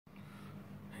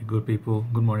Good people,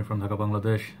 good morning from Dhaka,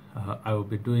 Bangladesh. I will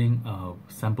be doing a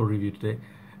sample review today,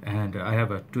 and I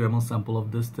have a 2 ml sample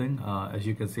of this thing. As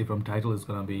you can see from title, it's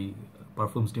gonna be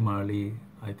Parfums de Marly.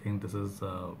 I think this is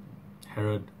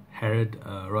Harrod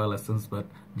Royal Essence, but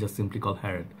just simply called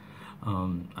Harrod.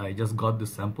 I just got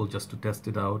this sample just to test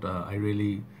it out. I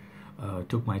really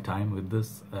took my time with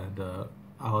this, and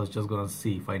I was just gonna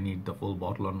see if I need the full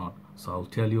bottle or not. So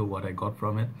I'll tell you what I got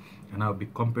from it, and I'll be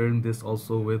comparing this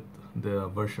also with the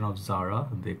version of Zara.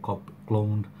 They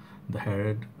cloned the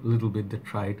Harrod a little bit. They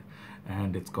tried,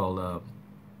 and it's called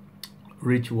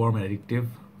Rich, Warm and Addictive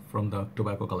from the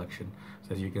tobacco collection.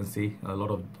 So as you can see, a lot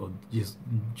of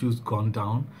juice gone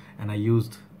down, and I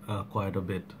used quite a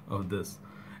bit of this.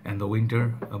 And the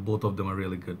winter, both of them are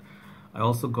really good. I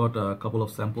also got a couple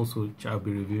of samples which I'll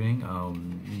be reviewing.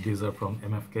 These are from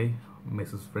MFK,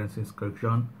 Mrs. Francis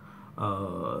Kirkjohn,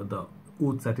 the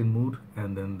Oud Satin Mood,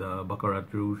 and then the Baccarat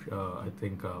Rouge, I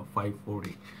think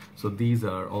 540. So these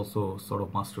are also sort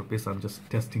of masterpiece. I'm just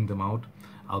testing them out.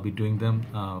 I'll be doing them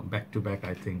back to back,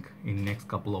 I think, in next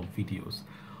couple of videos.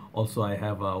 Also, I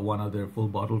have one other full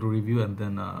bottle to review, and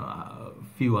then a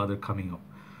few other coming up.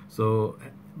 So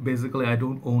basically, I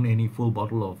don't own any full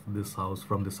bottle of this house,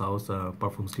 from this house,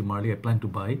 Parfums de Marly. I plan to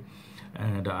buy,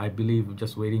 and I believe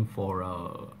just waiting for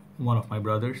one of my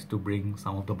brothers to bring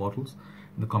some of the bottles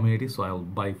in the community, so I'll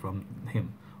buy from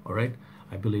him. All right,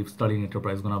 I believe Sterling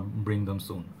Enterprise is gonna bring them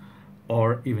soon,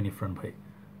 or even if Friend Bhai.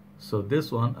 So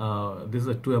this one, this is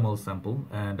a 2 ml sample,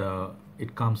 and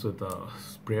it comes with a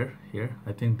sprayer here.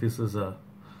 I think this is a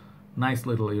nice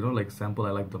little, like sample.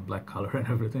 I like the black color and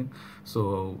everything.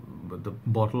 So but the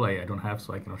bottle I don't have,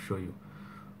 so I cannot show you.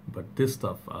 But this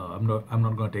stuff, I'm not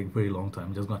gonna take very long time.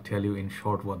 I'm just gonna tell you in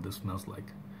short what this smells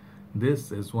like.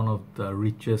 This is one of the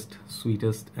richest,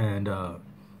 sweetest, and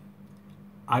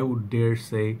I would dare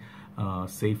say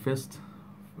safest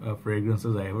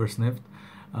fragrances I ever sniffed,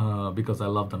 because I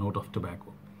love the note of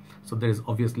tobacco. So there is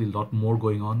obviously a lot more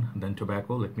going on than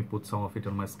tobacco. Let me put some of it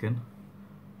on my skin.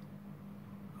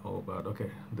 Oh god,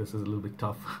 okay, this is a little bit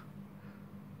tough.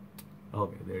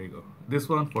 Okay, there you go. This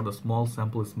one, for the small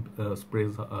sample,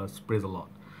 sprays a lot,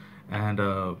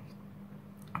 and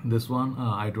this one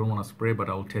I don't want to spray, but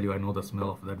I'll tell you I know the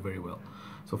smell of that very well.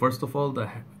 So first of all, the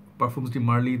Parfums de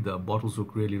Marly, the bottles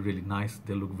look really nice.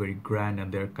 They look very grand,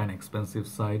 and they're kind of expensive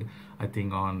side. I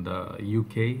think on the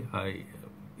UK,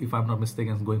 if I'm not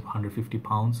mistaken, it's going for 150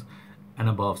 pounds and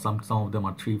above. Some of them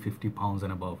are 350 pounds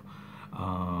and above.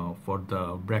 For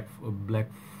the Black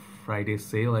Friday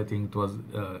sale, I think it was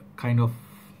kind of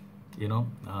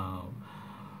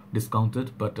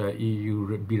discounted, but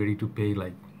you be ready to pay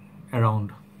like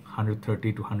around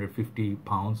 130 to 150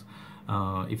 pounds.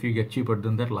 If you get cheaper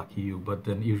than that, lucky you, but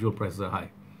then usual prices are high.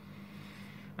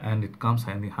 And it comes,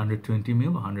 I think, 120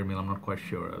 ml, 100 ml, I'm not quite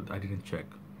sure, I didn't check.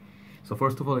 So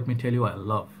first of all, let me tell you, I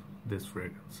love this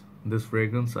fragrance.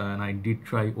 And I did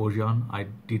try Ojan, I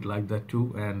did like that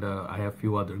too, and I have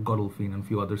few other, Godolphin and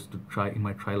few others to try in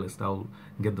my try list. I'll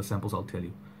get the samples, I'll tell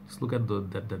you. Just look at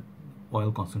that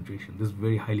oil concentration. This is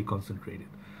very highly concentrated.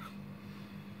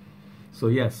 So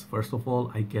yes, first of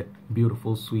all, I get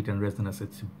beautiful sweet and resinous.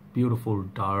 It's beautiful,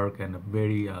 dark, and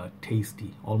very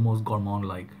tasty, almost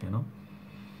gourmand-like,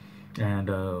 and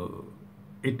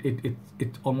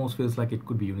it almost feels like it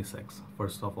could be unisex,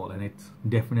 first of all, and it's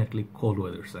definitely cold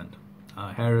weather scent.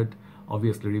 Harrod,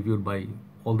 obviously reviewed by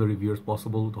all the reviewers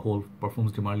possible. The whole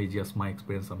Parfums de Marly, just my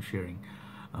experience I'm sharing.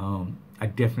 I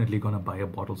definitely gonna buy a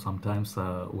bottle sometimes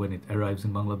when it arrives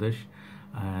in Bangladesh,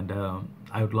 and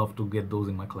I would love to get those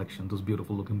in my collection, those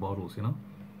beautiful looking bottles,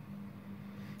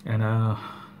 and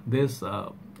this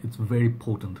it's very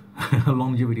potent.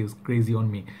 Longevity is crazy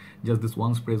on me. Just this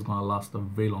one spray is gonna last a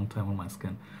very long time on my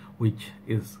skin, which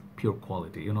is pure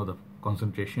quality. The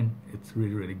concentration, it's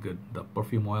really good. The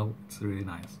perfume oil, it's really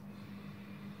nice,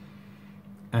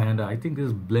 and I think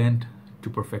this blend to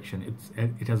perfection.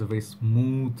 It has a very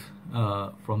smooth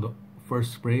from the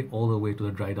first spray all the way to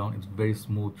the dry down. It's very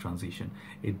smooth transition.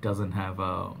 It doesn't have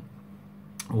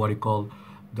what you call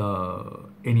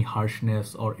any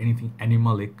harshness or anything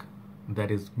animalic that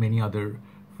is many other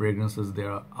fragrances there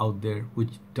are out there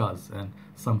which does, and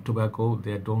some tobacco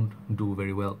they don't do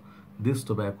very well. This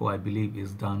tobacco, I believe,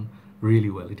 is done really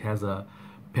well. It has a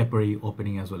peppery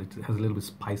opening as well. It has a little bit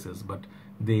spices, but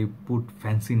they put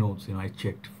fancy notes. I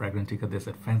checked fragrantica, they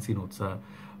said fancy notes.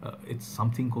 It's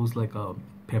something goes like a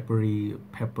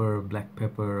pepper, black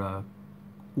pepper,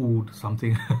 oud,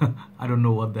 something. I don't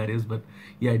know what that is, but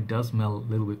yeah, it does smell a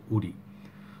little bit woody.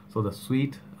 So the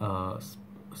sweet,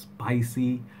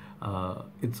 spicy,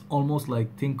 it's almost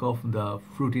like, think of the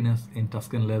fruitiness in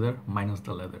Tuscan leather minus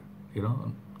the leather.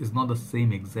 It's not the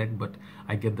same exact, but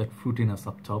I get that fruitiness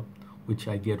up top, which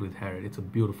I get with Harriet. It's a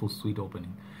beautiful, sweet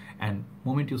opening. And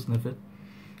moment you sniff it,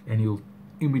 and you'll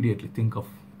immediately think of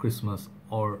Christmas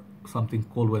or something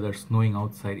cold weather, snowing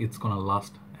outside. It's gonna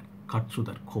last and cut through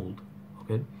that cold.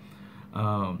 Okay.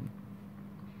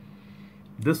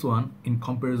 This one, in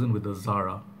comparison with the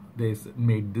Zara, they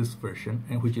made this version,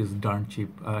 and which is darn cheap.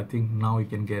 I think now you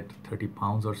can get 30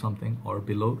 pounds or something or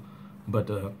below. But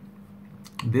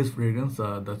this fragrance,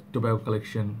 the Tobacco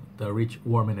Collection, the Rich,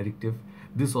 Warm and Addictive,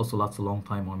 this also lasts a long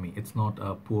time on me. It's not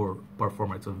a poor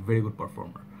performer, it's a very good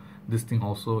performer. This thing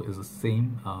also is the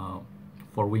same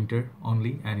for winter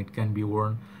only, and it can be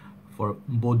worn for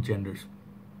both genders.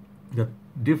 The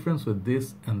difference with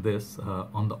this and this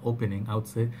on the opening, I would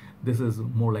say this is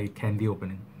more like candy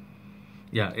opening.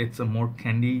 Yeah, it's a more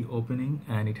candy opening,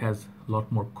 and it has a lot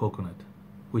more coconut,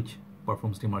 which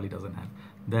Parfums de Marly doesn't have.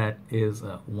 That is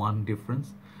one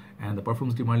difference. And the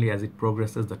Parfums de Marly, as it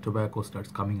progresses, the tobacco starts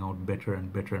coming out better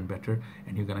and better and better,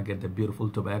 and you're gonna get the beautiful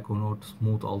tobacco note,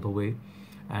 smooth all the way.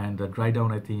 And the dry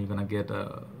down, I think you're gonna get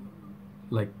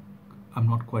like, I'm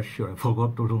not quite sure, I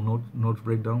forgot total notes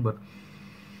breakdown, but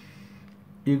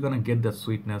you're gonna get that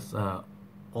sweetness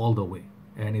all the way,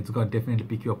 and it's gonna definitely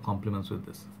pick you up compliments with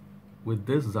this. With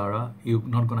this Zara, you're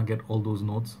not gonna get all those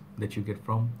notes that you get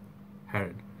from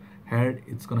Harriet. Harriet,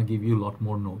 it's gonna give you a lot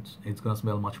more notes. It's gonna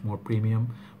smell much more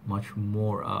premium, much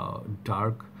more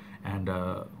dark, and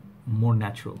more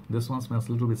natural. This one smells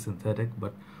a little bit synthetic,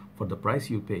 but for the price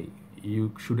you pay,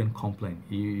 you shouldn't complain.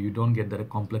 You don't get that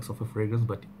complex of a fragrance,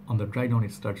 but on the dry down,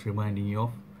 it starts reminding you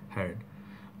of Harriet,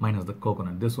 minus the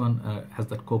coconut. This one has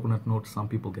that coconut note. Some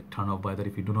people get turned off by that.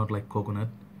 If you do not like coconut,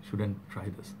 you shouldn't try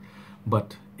this.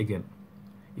 But again,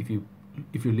 if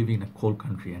you're living in a cold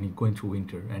country and you're going through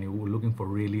winter and you're looking for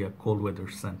really a cold weather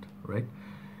scent, right?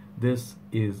 This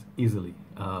is easily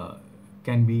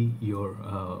can be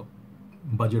your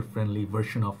budget-friendly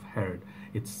version of Harriet.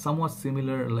 It's somewhat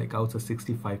similar, like I would say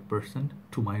 65%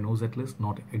 to my nose at least,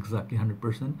 not exactly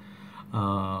 100%.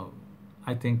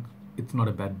 I think it's not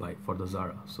a bad buy for the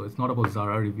Zara. So it's not about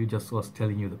Zara review, just was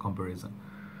telling you the comparison.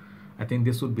 I think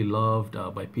this would be loved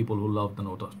by people who love the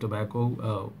note of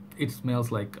tobacco. It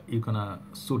smells like you're gonna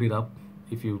suit it up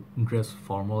if you dress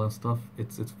formal and stuff.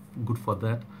 It's good for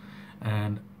that.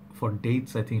 And for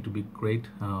dates, I think it would be great.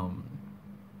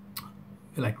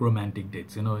 Like romantic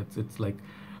dates, you know, it's like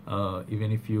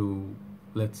even if you,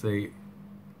 let's say,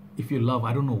 if you love,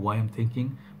 I don't know why I'm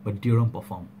thinking, but Durham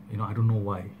Parfum, you know, I don't know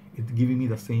why it's giving me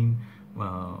the same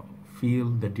feel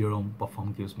that Durham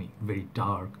Parfum gives me. Very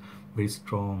dark, very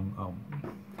strong,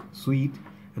 sweet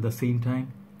at the same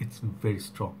time. It's very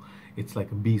strong. It's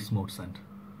like a beast mode scent.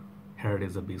 Harriet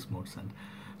is a beast mode scent.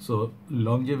 So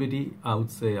longevity, I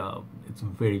would say it's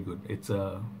very good. It's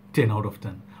a 10 out of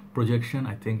 10. Projection,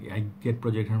 I think I get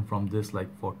projection from this like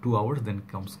for 2 hours, then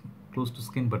it comes close to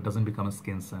skin but doesn't become a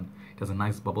skin scent. It has a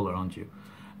nice bubble around you.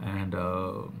 And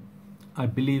I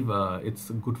believe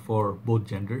it's good for both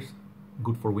genders,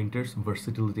 good for winters.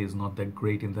 Versatility is not that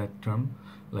great in that term.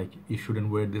 Like you shouldn't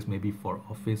wear this maybe for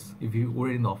office. If you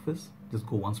wear it in the office, just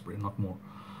go one spray, not more.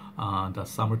 The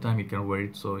summertime you can wear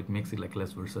it, so it makes it like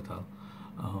less versatile.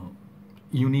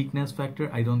 Uniqueness factor,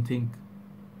 I don't think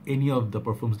any of the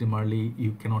Parfums de Marly,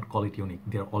 you cannot call it unique.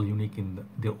 They're all unique in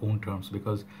their own terms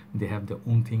because they have their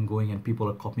own thing going and people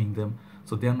are copying them.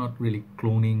 So they're not really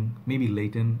cloning. Maybe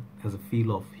Leighton has a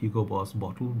feel of Hugo Boss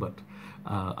bottle, but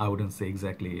I wouldn't say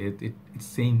exactly. It's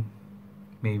same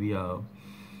maybe a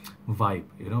vibe,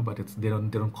 you know, but they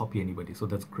don't copy anybody. So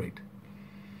that's great.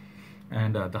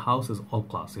 And the house is all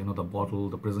class, you know, the bottle,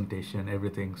 the presentation,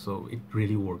 everything. So it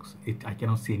really works. I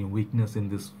cannot see any weakness in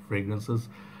these fragrances.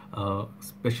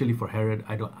 Especially for Harriet,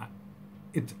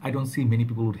 I don't see many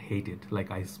people would hate it. Like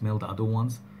I smell the other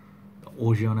ones, the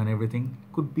Ocean and everything.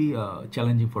 Could be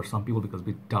challenging for some people because it's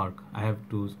a bit dark. I have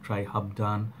to try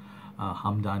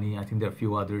Hamdani. I think there are a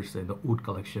few others in the Oud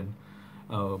collection,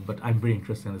 but I'm very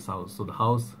interested in this house. So the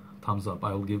house, thumbs up.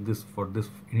 I will give this for this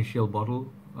initial bottle.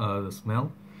 The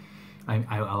smell,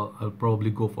 I'll probably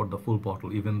go for the full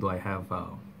bottle, even though I have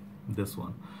this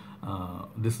one.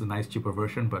 This is a nice cheaper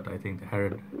version, but I think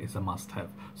Harriet is a must-have.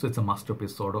 So it's a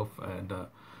masterpiece sort of, and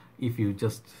if you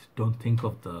just don't think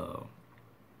of the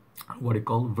what you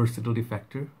call versatility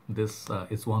factor, this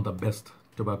is one of the best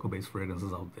tobacco-based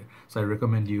fragrances out there. So I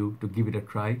recommend you to give it a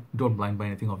try. Don't blind buy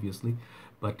anything, obviously,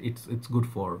 but it's good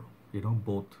for, you know,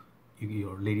 both.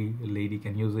 Your lady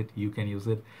can use it, you can use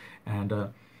it, and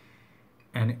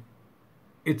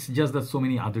it's just that so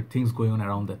many other things going on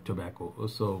around that tobacco.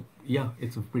 So yeah,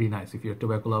 it's pretty nice. If you're a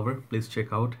tobacco lover, please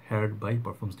check out Hair by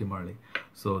Parfums de Marly.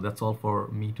 So that's all for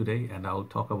me today, and I'll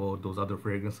talk about those other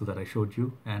fragrances that I showed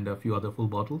you and a few other full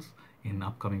bottles in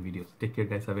upcoming videos. Take care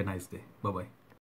guys, have a nice day. Bye bye.